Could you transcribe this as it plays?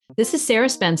This is Sarah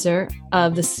Spencer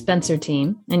of the Spencer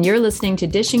team, and you're listening to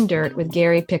Dishing Dirt with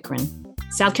Gary Pickren,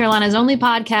 South Carolina's only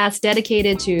podcast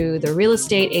dedicated to the real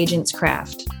estate agent's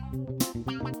craft.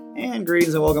 And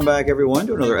greetings and welcome back, everyone,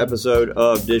 to another episode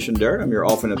of Dishing Dirt. I'm your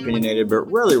often opinionated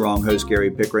but rarely wrong host,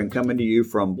 Gary Pickren, coming to you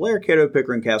from Blair Cato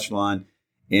Pickren Castellan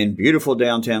in beautiful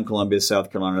downtown Columbia,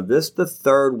 South Carolina. This is the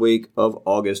third week of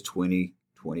August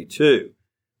 2022.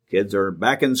 Kids are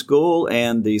back in school,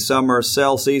 and the summer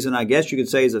sell season, I guess you could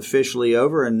say, is officially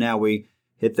over, and now we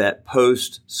hit that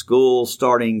post-school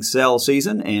starting sell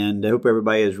season, and I hope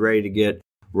everybody is ready to get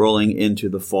rolling into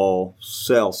the fall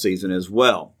sell season as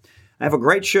well. I have a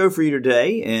great show for you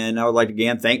today, and I would like to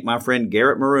again thank my friend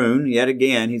Garrett Maroon. Yet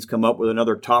again, he's come up with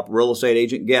another top real estate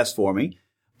agent guest for me.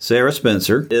 Sarah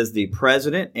Spencer is the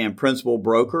president and principal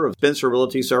broker of Spencer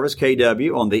Realty Service,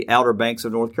 KW, on the Outer Banks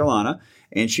of North Carolina,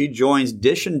 and she joins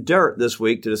Dishing Dirt this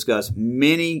week to discuss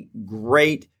many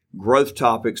great growth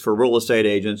topics for real estate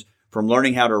agents, from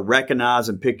learning how to recognize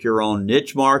and pick your own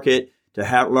niche market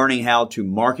to learning how to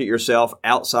market yourself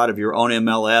outside of your own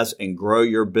MLS and grow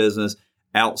your business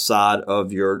outside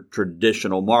of your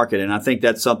traditional market. And I think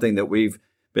that's something that we've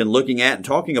been looking at and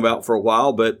talking about for a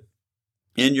while, but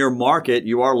in your market,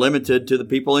 you are limited to the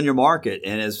people in your market.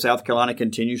 And as South Carolina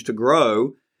continues to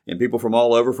grow and people from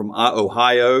all over, from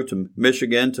Ohio to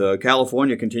Michigan to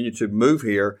California, continue to move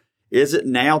here, is it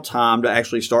now time to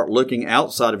actually start looking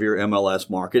outside of your MLS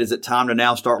market? Is it time to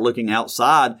now start looking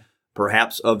outside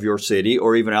perhaps of your city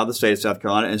or even out of the state of South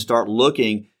Carolina and start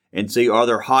looking and see, are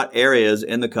there hot areas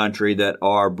in the country that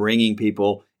are bringing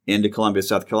people into Columbia,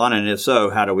 South Carolina? And if so,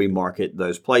 how do we market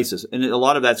those places? And a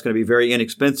lot of that's going to be very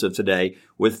inexpensive today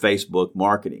with Facebook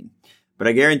marketing. But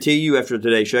I guarantee you after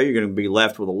today's show, you're going to be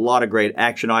left with a lot of great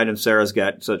action items. Sarah's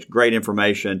got such great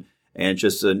information and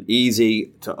just an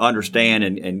easy to understand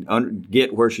and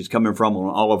get where she's coming from on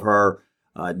all of her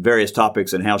various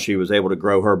topics and how she was able to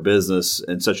grow her business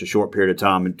in such a short period of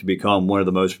time and to become one of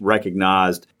the most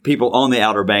recognized people on the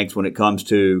Outer Banks when it comes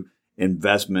to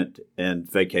investment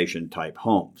and vacation type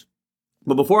homes.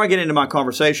 But before I get into my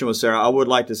conversation with Sarah, I would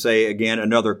like to say again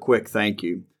another quick thank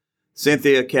you.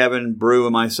 Cynthia, Kevin, Brew,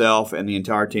 and myself and the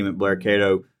entire team at Blair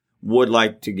Cato would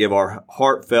like to give our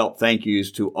heartfelt thank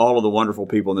yous to all of the wonderful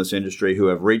people in this industry who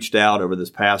have reached out over this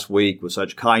past week with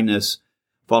such kindness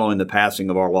following the passing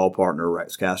of our law partner,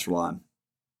 Rex Castellan.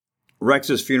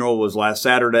 Rex's funeral was last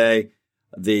Saturday.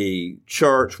 The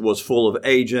church was full of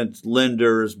agents,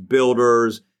 lenders,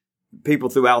 builders, people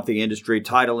throughout the industry,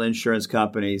 title insurance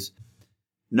companies.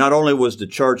 Not only was the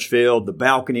church filled, the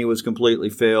balcony was completely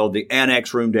filled, the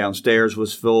annex room downstairs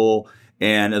was full,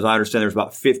 and as I understand, there's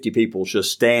about 50 people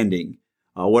just standing.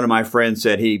 One of my friends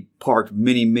said he parked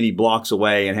many, many blocks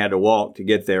away and had to walk to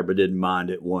get there, but didn't mind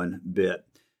it one bit.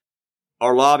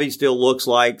 Our lobby still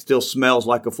smells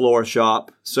like a florist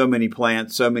shop. So many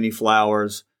plants, so many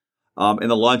flowers. And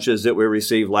the lunches that we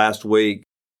received last week,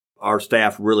 our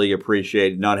staff really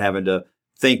appreciated not having to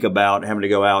think about having to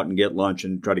go out and get lunch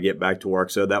and try to get back to work.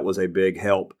 So that was a big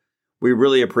help. We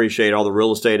really appreciate all the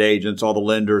real estate agents, all the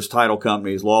lenders, title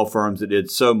companies, law firms that did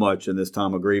so much in this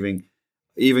time of grieving.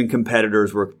 Even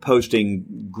competitors were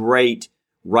posting great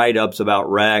write-ups about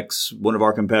Rex. One of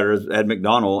our competitors, Ed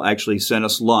McDonald, actually sent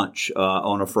us lunch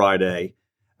on a Friday.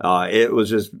 It was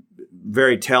just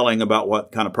very telling about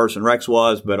what kind of person Rex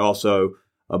was, but also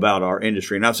about our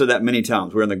industry. And I've said that many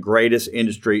times. We're in the greatest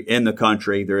industry in the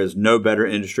country. There is no better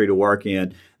industry to work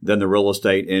in than the real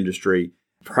estate industry.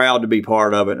 Proud to be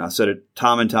part of it. And I said it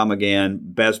time and time again,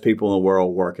 best people in the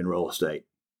world work in real estate.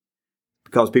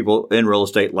 Because people in real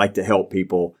estate like to help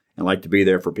people and like to be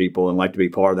there for people and like to be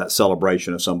part of that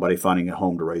celebration of somebody finding a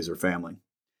home to raise their family.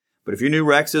 But if you knew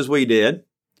Rex as we did,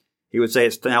 he would say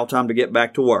it's now time to get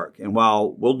back to work. And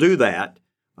while we'll do that,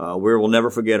 we will never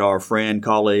forget our friend,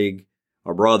 colleague,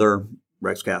 our brother,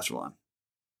 Rex Castellan.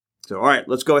 So, all right,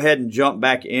 let's go ahead and jump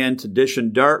back into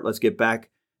Dishing Dirt. Let's get back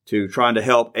to trying to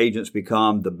help agents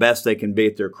become the best they can be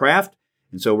at their craft.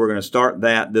 And so we're going to start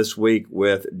that this week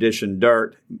with Dishing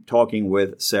Dirt, talking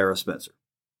with Sarah Spencer.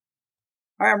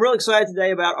 All right, I'm really excited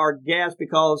today about our guest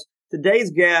because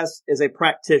today's guest is a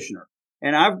practitioner.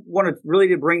 And I wanted really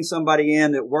to bring somebody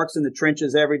in that works in the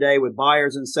trenches every day with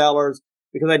buyers and sellers,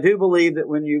 because I do believe that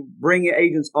when you bring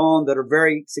agents on that are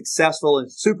very successful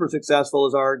and super successful,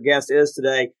 as our guest is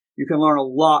today, you can learn a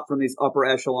lot from these upper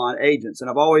echelon agents. And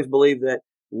I've always believed that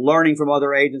learning from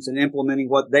other agents and implementing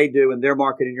what they do in their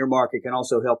market and your market can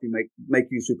also help you make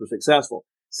you super successful.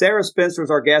 Sarah Spencer is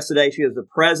our guest today. She is the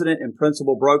president and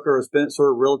principal broker of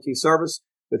Spencer Realty Service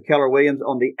with Keller Williams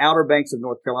on the Outer Banks of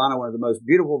North Carolina, one of the most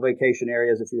beautiful vacation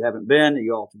areas. If you haven't been,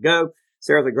 you ought to go.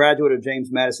 Sarah's a graduate of James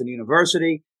Madison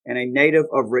University. and a native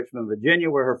of Richmond, Virginia,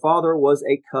 where her father was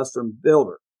a custom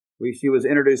builder. She was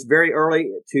introduced very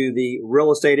early to the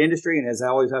real estate industry and has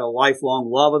always had a lifelong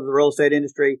love of the real estate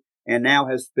industry, and now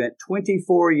has spent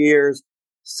 24 years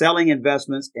selling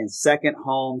investments in second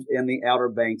homes in the Outer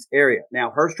Banks area.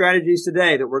 Now, her strategies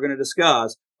today that we're going to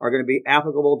discuss are going to be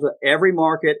applicable to every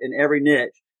market and every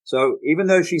niche. So even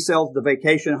though she sells the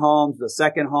vacation homes, the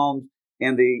second homes,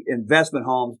 and the investment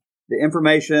homes, the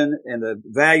information and the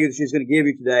value that she's going to give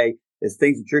you today is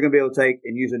things that you're going to be able to take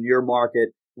and use in your market,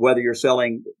 whether you're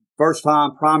selling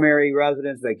first-time primary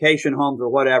residence, vacation homes, or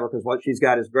whatever, because what she's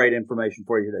got is great information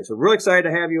for you today. So really excited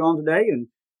to have you on today, and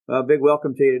a big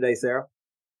welcome to you today, Sarah.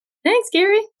 Thanks,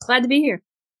 Gary. Glad to be here.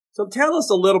 So tell us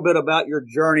a little bit about your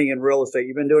journey in real estate.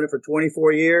 You've been doing it for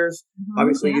 24 years.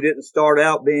 Obviously, you didn't start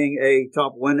out being a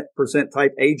top 1%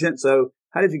 type agent. So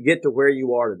how did you get to where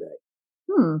you are today?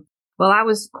 Well, I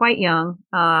was quite young.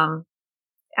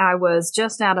 I was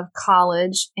just out of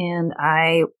college, and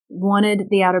I wanted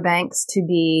the Outer Banks to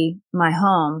be my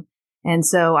home. And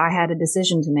so I had a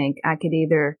decision to make. I could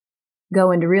either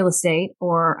go into real estate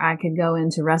or I could go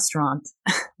into restaurant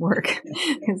work,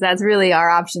 because that's really our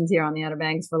options here on the Outer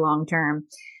Banks for long term.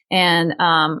 And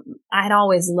I had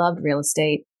always loved real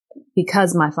estate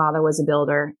because my father was a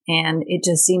builder, and it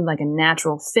just seemed like a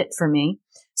natural fit for me.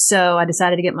 So I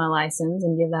decided to get my license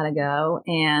and give that a go.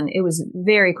 And it was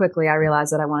very quickly, I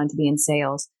realized that I wanted to be in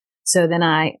sales. So then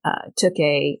I took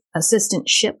a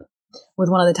assistantship with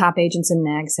one of the top agents in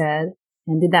Nags Head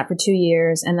and did that for 2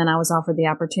 years. And then I was offered the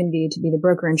opportunity to be the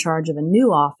broker in charge of a new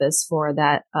office for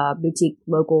that boutique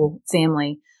local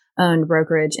family owned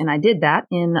brokerage. And I did that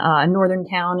in a northern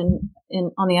town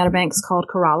on the Outer Banks called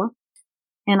Corolla.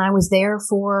 And I was there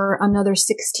for another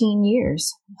 16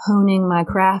 years, honing my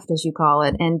craft, as you call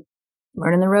it, and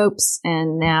learning the ropes.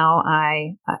 And now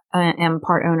I am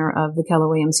part owner of the Keller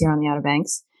Williams here on the Outer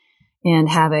Banks, and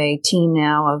have a team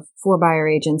now of 4 buyer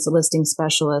agents, a listing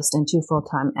specialist, and 2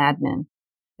 full-time admin.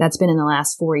 That's been in the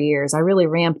last 4 years. I really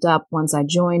ramped up once I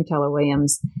joined Keller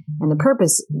Williams. And the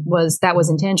purpose was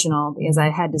intentional, because I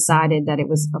had decided that it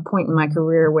was a point in my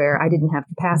career where I didn't have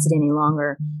capacity any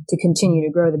longer to continue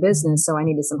to grow the business. So I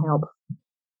needed some help,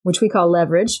 which we call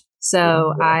leverage.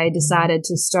 So I decided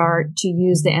to start to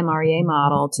use the MREA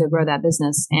model to grow that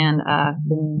business, and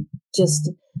been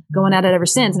just going at it ever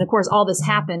since. And of course, all this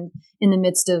happened in the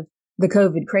midst of the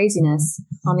COVID craziness.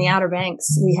 On the Outer Banks,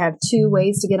 we have 2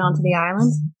 ways to get onto the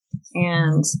island.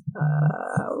 And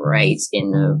right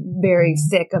in the very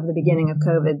thick of the beginning of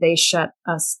COVID, they shut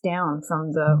us down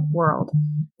from the world.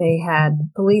 They had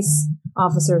police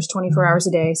officers 24 hours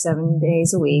a day, 7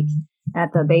 days a week at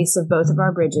the base of both of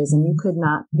our bridges, and you could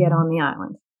not get on the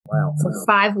island. Wow. For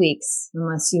 5 weeks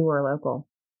unless you were local.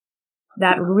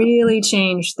 That really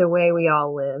changed the way we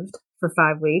all lived for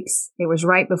 5 weeks. It was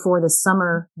right before the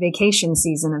summer vacation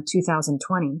season of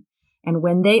 2020. And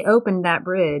when they opened that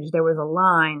bridge, there was a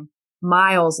line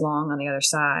miles long on the other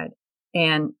side.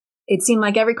 And it seemed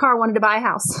like every car wanted to buy a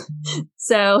house.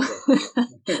 So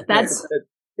that's a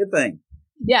good thing.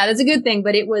 Yeah, that's a good thing.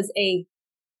 But it was a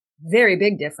very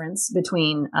big difference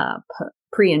between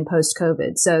pre and post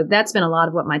COVID. So that's been a lot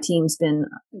of what my team's been,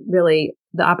 really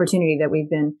the opportunity that we've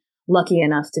been lucky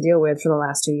enough to deal with for the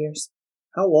last 2 years.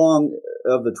 How long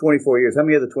of the 24 years, how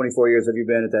many of the 24 years have you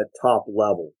been at that top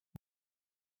level?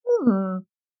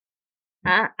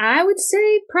 I would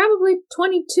say probably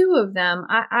 22 of them.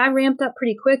 I ramped up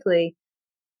pretty quickly.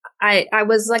 I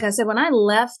was, like I said, when I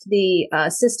left the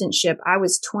assistantship, I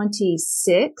was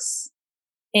 26,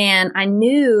 and I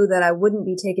knew that I wouldn't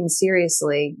be taken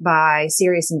seriously by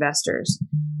serious investors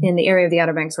in the area of the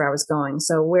Outer Banks where I was going.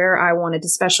 So where I wanted to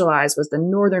specialize was the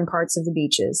northern parts of the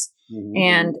beaches,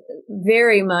 and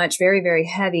very much, very, very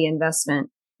heavy investment.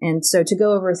 And so to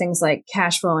go over things like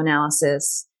cash flow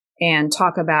analysis and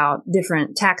talk about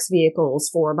different tax vehicles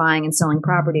for buying and selling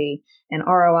property and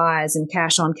ROIs and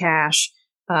cash on cash,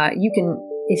 you can,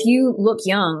 if you look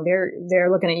young,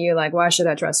 they're looking at you like, why should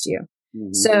I trust you?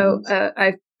 So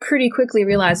I pretty quickly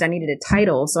realized I needed a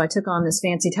title. So I took on this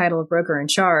fancy title of broker in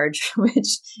charge,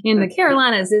 which in the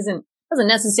Carolinas doesn't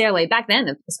necessarily, back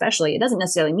then especially, it doesn't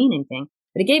necessarily mean anything.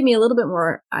 But it gave me a little bit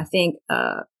more, I think,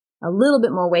 a little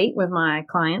bit more weight with my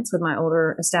clients, with my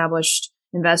older established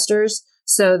investors,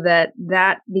 so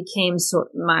that became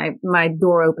my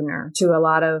door opener to a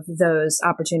lot of those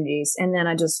opportunities. And then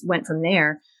I just went from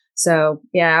there. So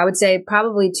yeah, I would say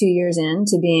probably 2 years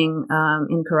into being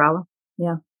in Corolla.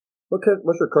 Yeah. What's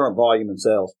your current volume in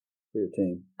sales for your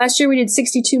team? Last year we did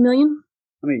 62 million.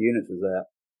 How many units is that?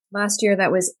 Last year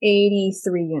that was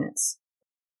 83 units.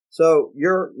 So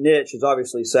your niche is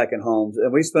obviously second homes,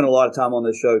 and we spend a lot of time on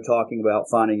this show talking about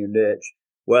finding your niche.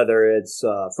 whether it's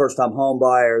first-time home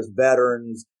buyers,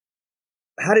 veterans.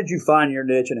 How did you find your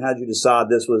niche, and how did you decide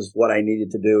this was what I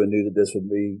needed to do and knew that this would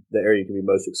be the area you could be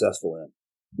most successful in?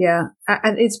 Yeah,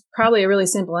 it's probably a really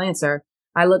simple answer.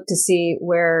 I look to see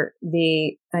where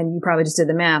and you probably just did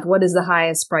the math, what is the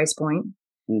highest price point?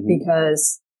 Mm-hmm.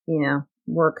 Because,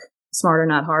 work smarter,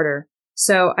 not harder.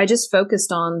 So I just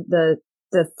focused on the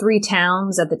 3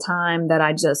 towns at the time that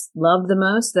I just loved the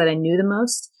most, that I knew the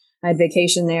most. I had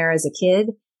vacation there as a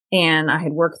kid, and I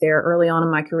had worked there early on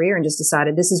in my career and just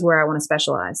decided this is where I want to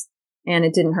specialize. And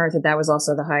it didn't hurt that was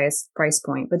also the highest price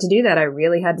point. But to do that, I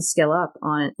really had to skill up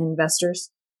on investors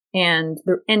and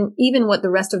even what the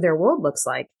rest of their world looks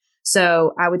like.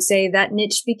 So I would say that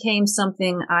niche became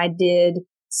something I did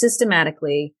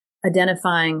systematically,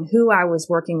 identifying who I was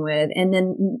working with and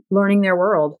then learning their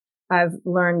world. I've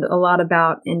learned a lot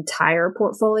about entire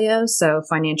portfolios. So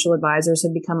financial advisors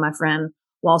have become my friend.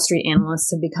 Wall Street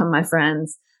analysts have become my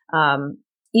friends.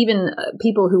 Even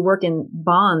people who work in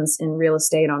bonds in real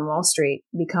estate on Wall Street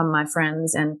become my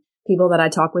friends, and people that I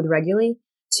talk with regularly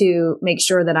to make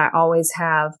sure that I always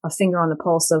have a finger on the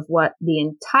pulse of what the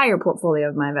entire portfolio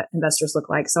of my investors look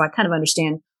like. So I kind of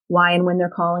understand why and when they're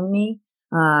calling me.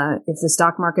 If the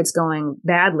stock market's going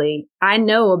badly, I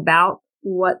know about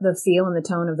what the feel and the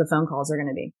tone of the phone calls are going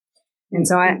to be. And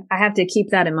so I have to keep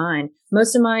that in mind.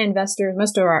 Most of my investors,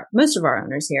 most of our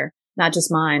owners here, not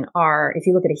just mine, are, if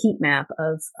you look at a heat map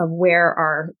of where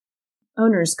our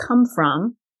owners come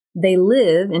from, they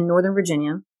live in Northern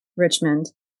Virginia, Richmond,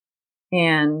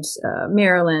 and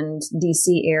Maryland,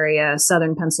 DC area,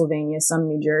 Southern Pennsylvania, some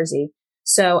New Jersey.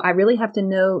 So I really have to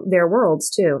know their worlds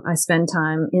too. I spend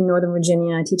time in Northern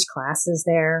Virginia. I teach classes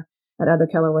there at other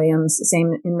Keller Williams,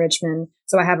 same in Richmond.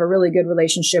 So I have a really good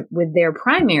relationship with their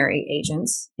primary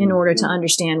agents in order to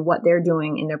understand what they're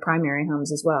doing in their primary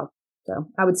homes as well. So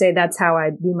I would say that's how I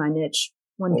do my niche.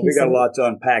 We got a lot to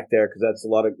unpack there because that's a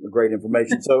lot of great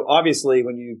information. So obviously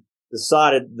when you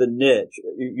decided the niche,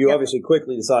 you obviously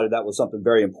quickly decided that was something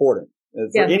very important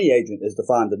for any agent, is to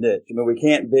find the niche. I mean, we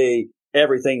can't be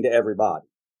everything to everybody.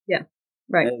 Yeah.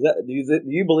 Right. Do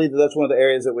you believe that that's one of the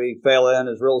areas that we fail in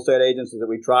as real estate agents, is that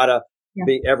we try to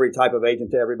be every type of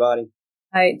agent to everybody?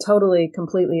 I totally,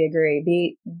 completely agree.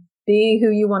 Be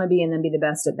who you want to be and then be the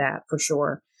best at that, for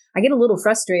sure. I get a little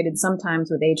frustrated sometimes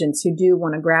with agents who do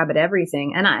want to grab at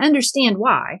everything. And I understand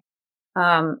why,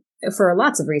 for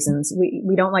lots of reasons.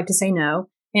 We don't like to say no,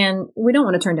 and we don't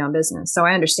want to turn down business. So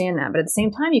I understand that. But at the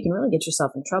same time, you can really get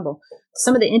yourself in trouble.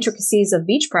 Some of the intricacies of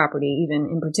beach property, even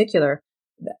in particular,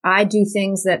 I do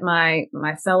things that my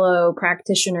fellow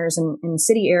practitioners in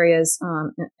city areas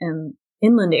and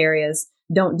inland areas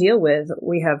don't deal with.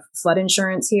 We have flood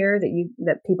insurance here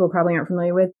that people probably aren't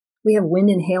familiar with. We have wind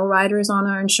and hail riders on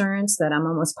our insurance that I'm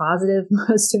almost positive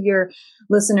most of your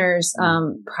listeners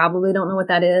probably don't know what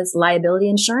that is. Liability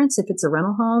insurance, if it's a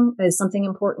rental home, is something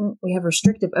important. We have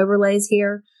restrictive overlays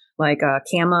here, like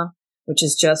CAMA, which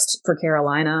is just for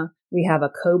Carolina. We have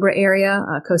a COBRA area,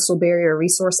 a Coastal Barrier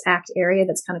Resource Act area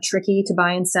that's kind of tricky to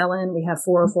buy and sell in. We have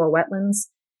 404 wetlands.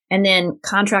 And then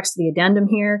contracts to the addendum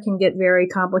here can get very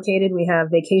complicated. We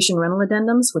have vacation rental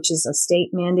addendums, which is a state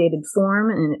mandated form,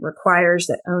 and it requires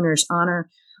that owners honor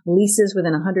leases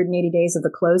within 180 days of the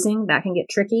closing. That can get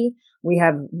tricky. We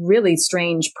have really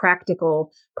strange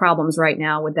practical problems right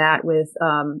now with that, with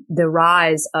the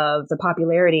rise of the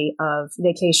popularity of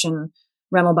vacation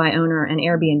rental by owner and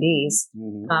Airbnbs.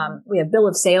 Mm-hmm. We have bill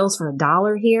of sales for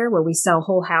 $1 here, where we sell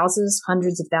whole houses,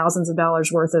 hundreds of thousands of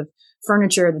dollars worth of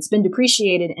furniture that's been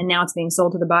depreciated, and now it's being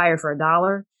sold to the buyer for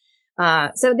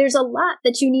 $1. So there's a lot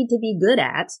that you need to be good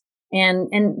at. And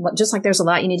just like there's a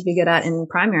lot you need to be good at in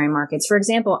primary markets. For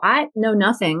example, I know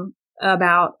nothing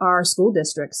about our school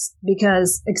districts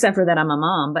except for that I'm a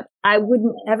mom, but I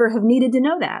wouldn't ever have needed to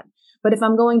know that. But if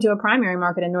I'm going to a primary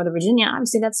market in Northern Virginia,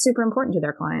 obviously that's super important to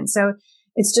their clients. So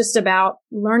it's just about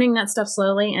learning that stuff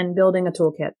slowly and building a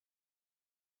toolkit.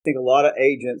 I think a lot of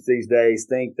agents these days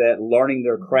think that learning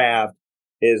their craft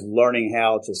is learning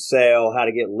how to sell, how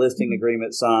to get listing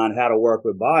agreements signed, how to work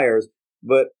with buyers.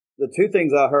 But the two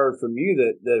things I heard from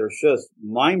you that are just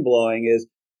mind-blowing is,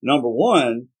 number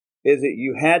one, is that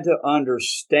you had to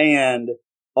understand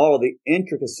all of the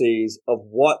intricacies of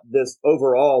what this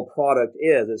overall product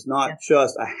is. It's not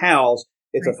just a house.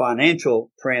 It's a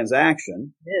financial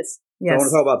transaction. It is. Yes. So I want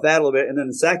to talk about that a little bit. And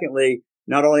then secondly,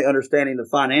 not only understanding the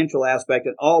financial aspect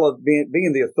and all of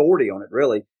being the authority on it,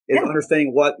 really, is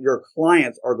understanding what your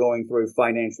clients are going through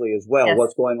financially as well,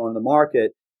 what's going on in the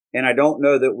market. And I don't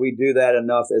know that we do that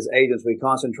enough as agents. We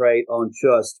concentrate on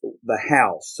just the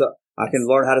house. So I can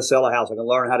learn how to sell a house. I can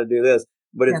learn how to do this,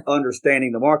 but it's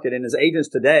understanding the market. And as agents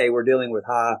today, we're dealing with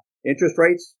high interest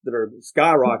rates that are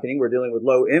skyrocketing. We're dealing with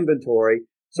low inventory.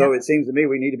 So it seems to me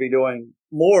we need to be doing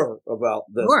more about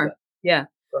this. More. Yeah.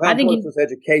 So how important has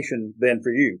education been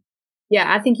for you?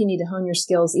 Yeah, I think you need to hone your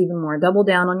skills even more. Double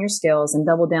down on your skills and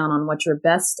double down on what you're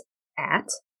best at.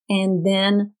 And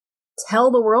then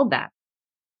tell the world that.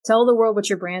 Tell the world what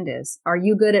your brand is. Are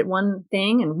you good at one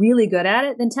thing and really good at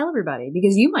it? Then tell everybody,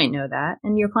 because you might know that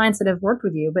and your clients that have worked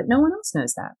with you, but no one else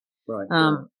knows that. Right.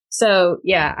 So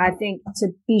yeah, I think to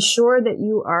be sure that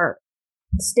you are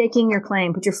staking your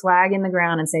claim, put your flag in the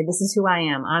ground and say, this is who I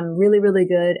am. I'm really, really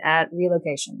good at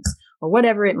relocations or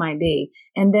whatever it might be.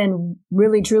 And then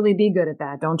really, truly be good at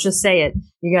that. Don't just say it.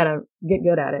 You got to get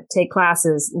good at it. Take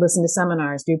classes, listen to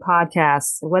seminars, do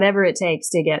podcasts, whatever it takes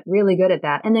to get really good at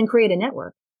that. And then create a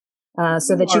network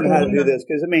so that you can learn how to do this.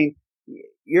 Because, I mean,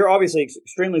 you're obviously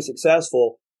extremely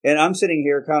successful. And I'm sitting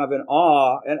here kind of in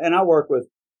awe. And I work with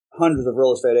hundreds of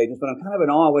real estate agents, but I'm kind of in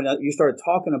awe when you started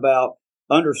talking about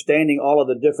understanding all of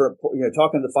the different,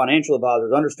 talking to the financial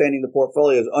advisors, understanding the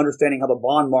portfolios, understanding how the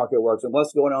bond market works and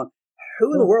what's going on.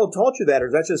 Who in the world taught you that? Or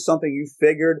is that just something you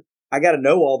figured, I got to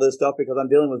know all this stuff because I'm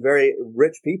dealing with very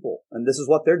rich people and this is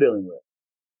what they're dealing with?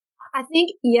 I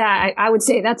think, I would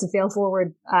say that's a fail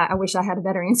forward. I wish I had a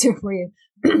better answer for you.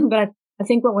 But I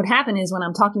think what would happen is when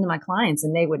I'm talking to my clients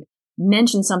and they would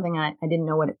mention something I didn't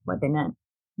know what they meant,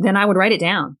 then I would write it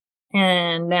down.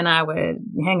 And then I would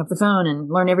hang up the phone and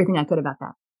learn everything I could about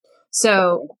that.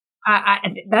 So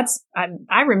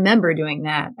I remember doing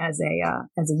that as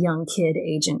a young kid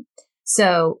agent.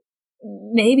 So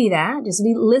maybe that just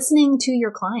be listening to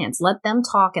your clients, let them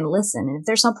talk and listen. And if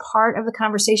there's some part of the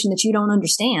conversation that you don't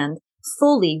understand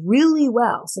fully, really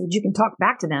well, so that you can talk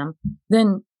back to them,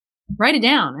 then write it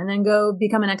down and then go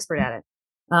become an expert at it.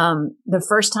 The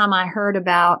first time I heard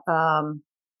about, a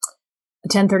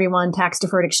 1031 tax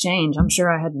deferred exchange, I'm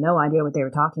sure I had no idea what they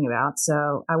were talking about.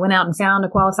 So I went out and found a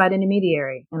qualified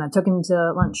intermediary and I took him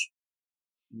to lunch.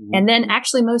 Mm-hmm. And then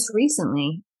actually most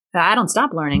recently, I don't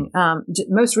stop learning.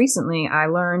 Most recently, I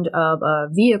learned of a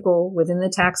vehicle within the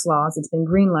tax laws. It's been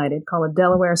green lighted called a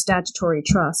Delaware Statutory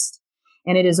Trust.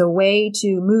 And it is a way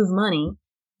to move money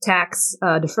tax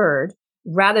deferred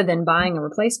rather than buying a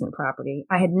replacement property.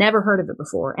 I had never heard of it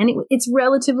before. And it's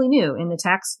relatively new in the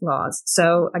tax laws.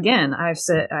 So again, I've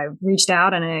reached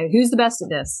out and who's the best at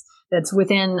this that's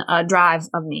within a drive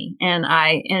of me? And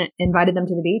I invited them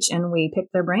to the beach and we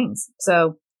picked their brains.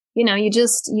 So, you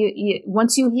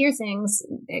once you hear things,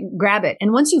 grab it.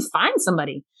 And once you find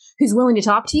somebody who's willing to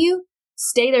talk to you,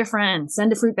 stay their friend,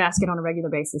 send a fruit basket on a regular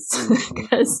basis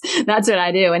because that's what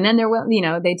I do. And then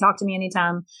they talk to me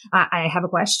anytime I have a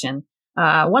question.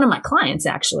 One of my clients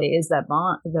actually is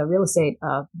the real estate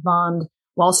bond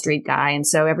Wall Street guy. And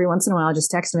so every once in a while, I'll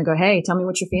just text him and go, hey, tell me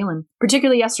what you're feeling.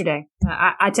 Particularly yesterday.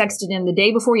 I texted him the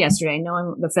day before yesterday,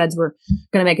 knowing the feds were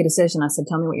going to make a decision. I said,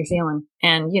 tell me what you're feeling.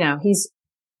 And,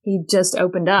 he just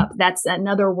opened up. That's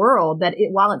another world that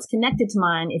while it's connected to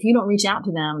mine, if you don't reach out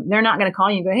to them, they're not going to call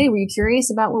you and go, hey, were you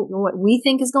curious about what we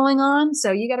think is going on?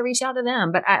 So you got to reach out to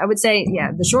them. But I would say,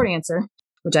 the short answer,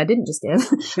 which I didn't just give,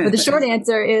 but the short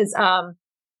answer is,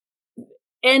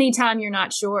 anytime you're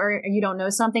not sure or you don't know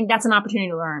something, that's an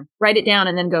opportunity to learn. Write it down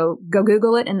and then go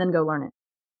Google it and then go learn it.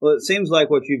 Well, it seems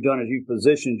like what you've done is you've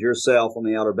positioned yourself on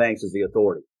the Outer Banks as the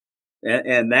authority.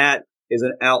 And that is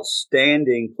an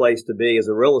outstanding place to be as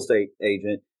a real estate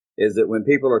agent, is that when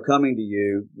people are coming to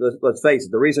you, let's face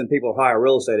it, the reason people hire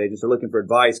real estate agents are looking for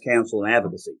advice, counsel, and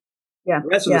advocacy. Yeah. The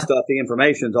rest of the stuff, the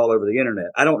information's all over the internet.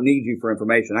 I don't need you for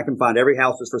information. I can find every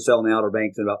house that's for sale in the Outer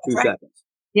Banks in about 2 seconds.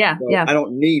 Yeah. So I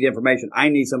don't need information. I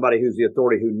need somebody who's the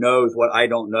authority who knows what I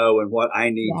don't know and what I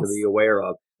need to be aware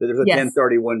of. There's a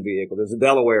 1031 vehicle. There's a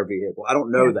Delaware vehicle. I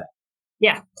don't know that.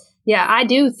 Yeah. Yeah, I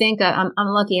do think I'm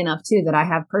lucky enough too that I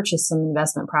have purchased some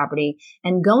investment property,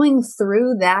 and going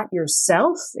through that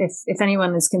yourself, if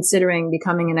anyone is considering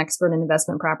becoming an expert in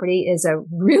investment property, is a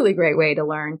really great way to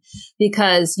learn,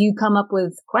 because you come up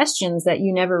with questions that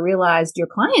you never realized your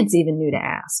clients even knew to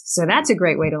ask. So that's a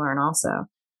great way to learn also.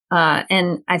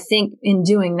 And I think in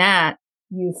doing that,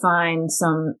 you find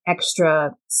some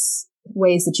extra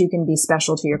ways that you can be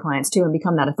special to your clients too and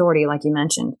become that authority like you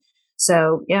mentioned.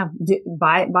 So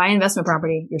buy investment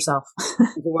property yourself.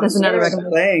 That's another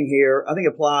recommendation. Saying here, I think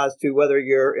applies to whether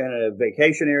you're in a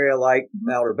vacation area like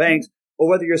Outer Banks or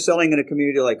whether you're selling in a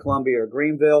community like Columbia or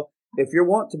Greenville. If you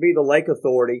want to be the lake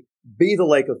authority, be the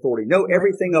lake authority. Know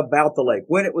everything about the lake,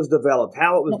 when it was developed,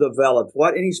 how it was developed,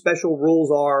 what any special rules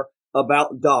are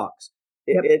about docks.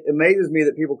 It amazes me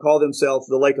that people call themselves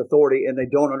the lake authority and they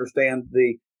don't understand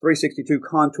the 362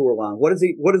 contour line. What does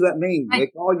that mean? They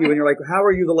call you and you're like, how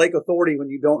are you the lake authority when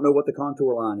you don't know what the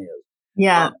contour line is?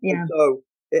 Yeah. So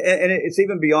And it's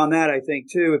even beyond that, I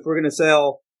think, too. If we're going to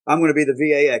sell, I'm going to be the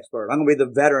VA expert, I'm going to be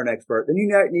the veteran expert, then you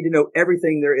need to know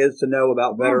everything there is to know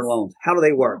about veteran loans. How do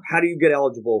they work? How do you get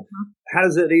eligible? How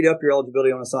does it eat up your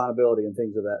eligibility on assignability and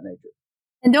things of that nature?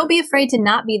 And don't be afraid to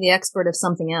not be the expert of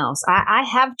something else. I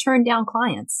have turned down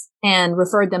clients and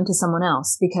referred them to someone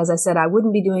else because I said I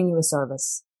wouldn't be doing you a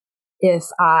service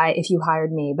if you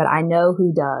hired me, but I know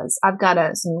who does. I've got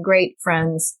some great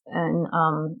friends in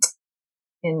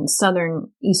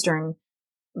Eastern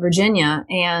Virginia,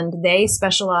 and they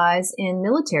specialize in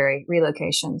military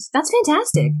relocations. That's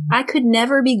fantastic. I could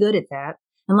never be good at that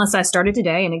unless I started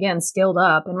today and again, skilled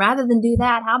up. And rather than do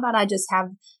that, how about I just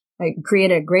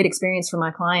create a great experience for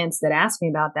my clients that ask me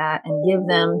about that and give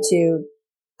them to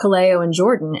Kaleo and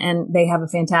Jordan, and they have a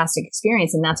fantastic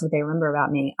experience. And that's what they remember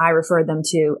about me. I refer them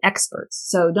to experts.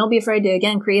 So don't be afraid to,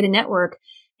 again, create a network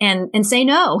and say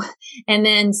no, and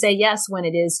then say yes when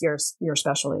it is your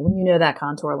specialty, when you know that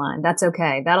contour line. That's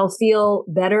okay. That'll feel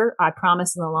better, I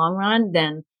promise, in the long run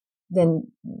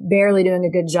than barely doing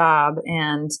a good job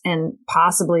and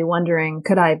possibly wondering,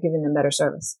 could I have given them better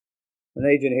service? An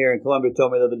agent here in Columbia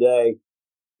told me the other day,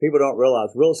 people don't realize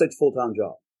real estate's a full-time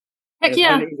job. Heck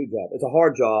yeah. It's not an easy job. It's a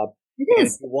hard job. It is. And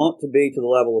if you want to be to the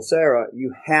level of Sarah,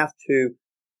 you have to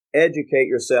educate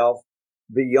yourself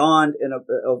beyond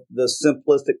the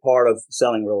simplistic part of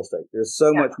selling real estate. There's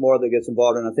so much more that gets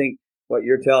involved. And I think what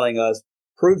you're telling us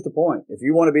proves the point. If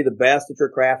you want to be the best at your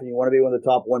craft and you want to be one of the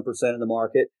top 1% in the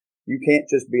market, you can't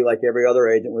just be like every other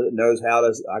agent that knows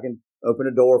I can open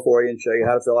a door for you and show you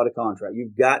how to fill out a contract.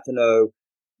 You've got to know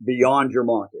beyond your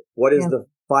market. What is the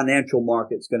financial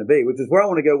market's going to be, which is where I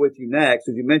want to go with you next.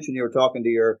 As you mentioned, you were talking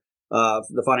to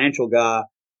the financial guy.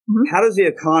 Mm-hmm. How is the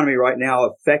economy right now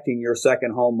affecting your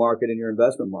second home market and your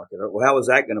investment market? Or how is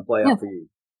that going to play out for you?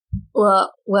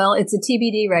 Well, it's a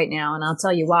TBD right now, and I'll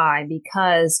tell you why.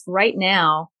 Because right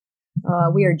now,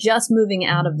 we are just moving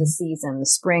out of the season, the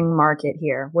spring market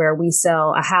here, where we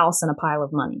sell a house and a pile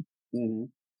of money. Mm-hmm.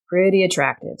 Pretty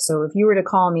attractive. So if you were to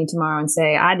call me tomorrow and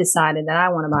say, I decided that I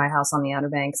want to buy a house on the Outer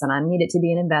Banks and I need it to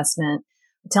be an investment,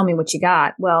 tell me what you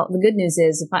got. Well, the good news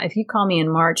is if you call me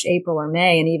in March, April, or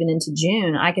May, and even into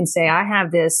June, I can say I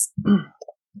have this $1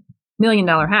 million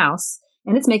house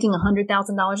and it's making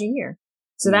 $100,000 a year.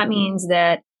 So that means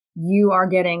that you are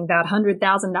getting that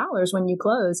 $100,000 when you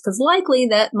close, because likely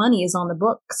that money is on the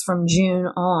books from June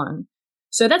on.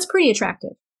 So that's pretty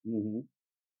attractive. Mm-hmm.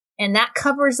 And that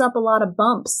covers up a lot of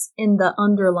bumps in the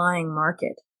underlying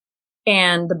market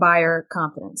and the buyer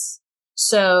confidence.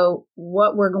 So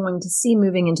what we're going to see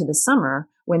moving into the summer,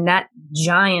 when that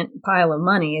giant pile of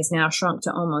money is now shrunk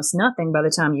to almost nothing by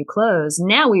the time you close,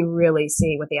 now we really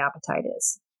see what the appetite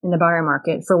is in the buyer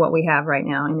market for what we have right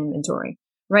now in inventory.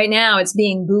 Right now, it's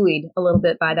being buoyed a little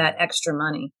bit by that extra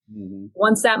money. Mm-hmm.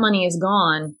 Once that money is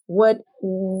gone, what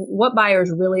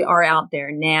buyers really are out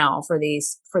there now for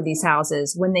these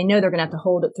houses when they know they're going to have to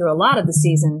hold it through a lot of the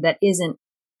season that isn't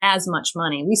as much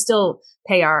money? We still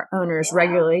pay our owners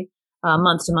regularly,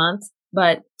 month to month,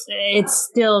 but it's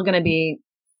still going to be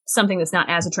something that's not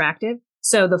as attractive.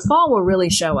 So the fall will really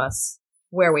show us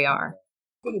where we are.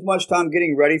 Spend as much time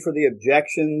getting ready for the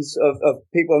objections of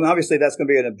people. And obviously that's going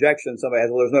to be an objection somebody has.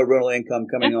 Well, there's no rental income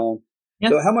coming on.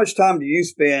 Yep. So how much time do you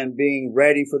spend being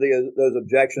ready for those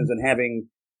objections and having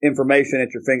information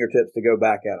at your fingertips to go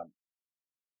back at them?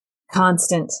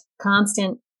 Constant.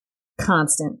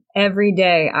 Every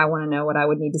day I want to know what I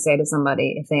would need to say to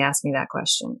somebody if they ask me that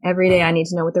question. Every day I need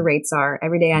to know what the rates are.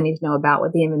 Every day I need to know about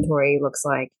what the inventory looks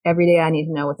like. Every day I need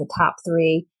to know what the top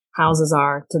 3 houses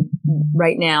are to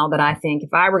right now that I think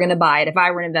if I were going to buy it, if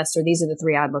I were an investor, these are the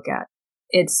 3 I'd look at.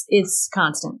 It's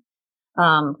constant.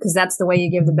 Cause that's the way you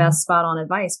give the best spot on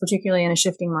advice, particularly in a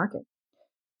shifting market.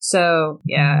 So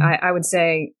yeah, I would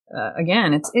say,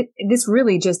 again, this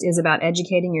really just is about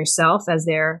educating yourself as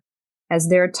their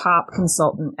top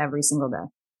consultant every single day.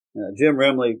 Jim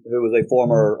Remley, who was a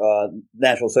former,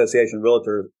 National Association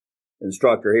Realtor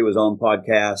instructor, he was on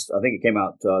podcast. I think it came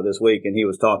out this week, and he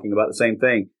was talking about the same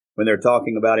thing. When they're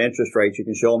talking about interest rates, you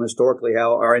can show them historically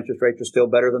how our interest rates are still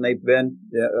better than they've been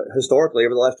historically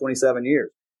over the last 27 years.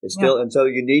 It's still, and so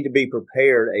you need to be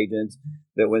prepared, agents,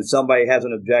 that when somebody has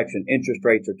an objection, interest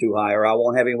rates are too high, or I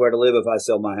won't have anywhere to live if I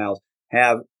sell my house,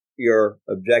 have your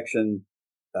objection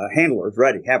handlers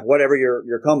ready. Have whatever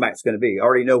your comeback's going to be.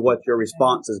 Already know what your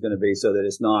response is going to be so that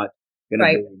it's not going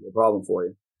to be a problem for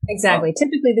you. Exactly.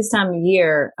 Typically this time of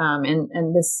year,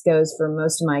 and this goes for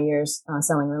most of my years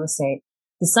selling real estate,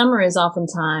 the summer is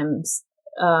oftentimes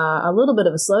a little bit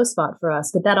of a slow spot for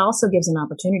us, but that also gives an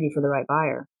opportunity for the right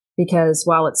buyer. Because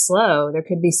while it's slow, there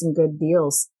could be some good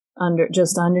deals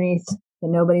underneath that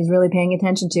nobody's really paying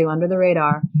attention to under the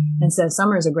radar. And so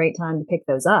summer is a great time to pick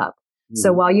those up.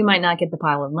 So while you might not get the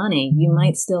pile of money, you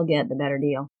might still get the better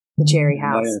deal, the cherry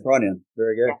house. Right in the front end.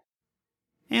 Very good.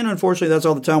 Yeah. And unfortunately, that's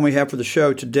all the time we have for the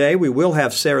show today. We will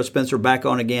have Sarah Spencer back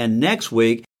on again next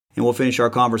week, and we'll finish our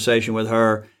conversation with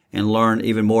her and learn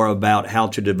even more about how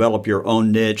to develop your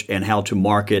own niche and how to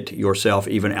market yourself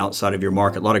even outside of your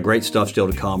market. A lot of great stuff still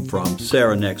to come from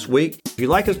Sarah next week. If you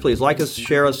like us, please like us,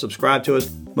 share us, subscribe to us.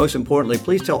 Most importantly,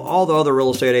 please tell all the other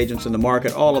real estate agents in the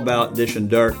market all about Dish and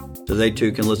Dirt so they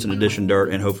too can listen to Dish and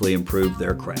Dirt and hopefully improve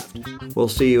their craft. We'll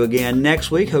see you again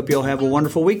next week. Hope you'll have a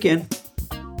wonderful weekend.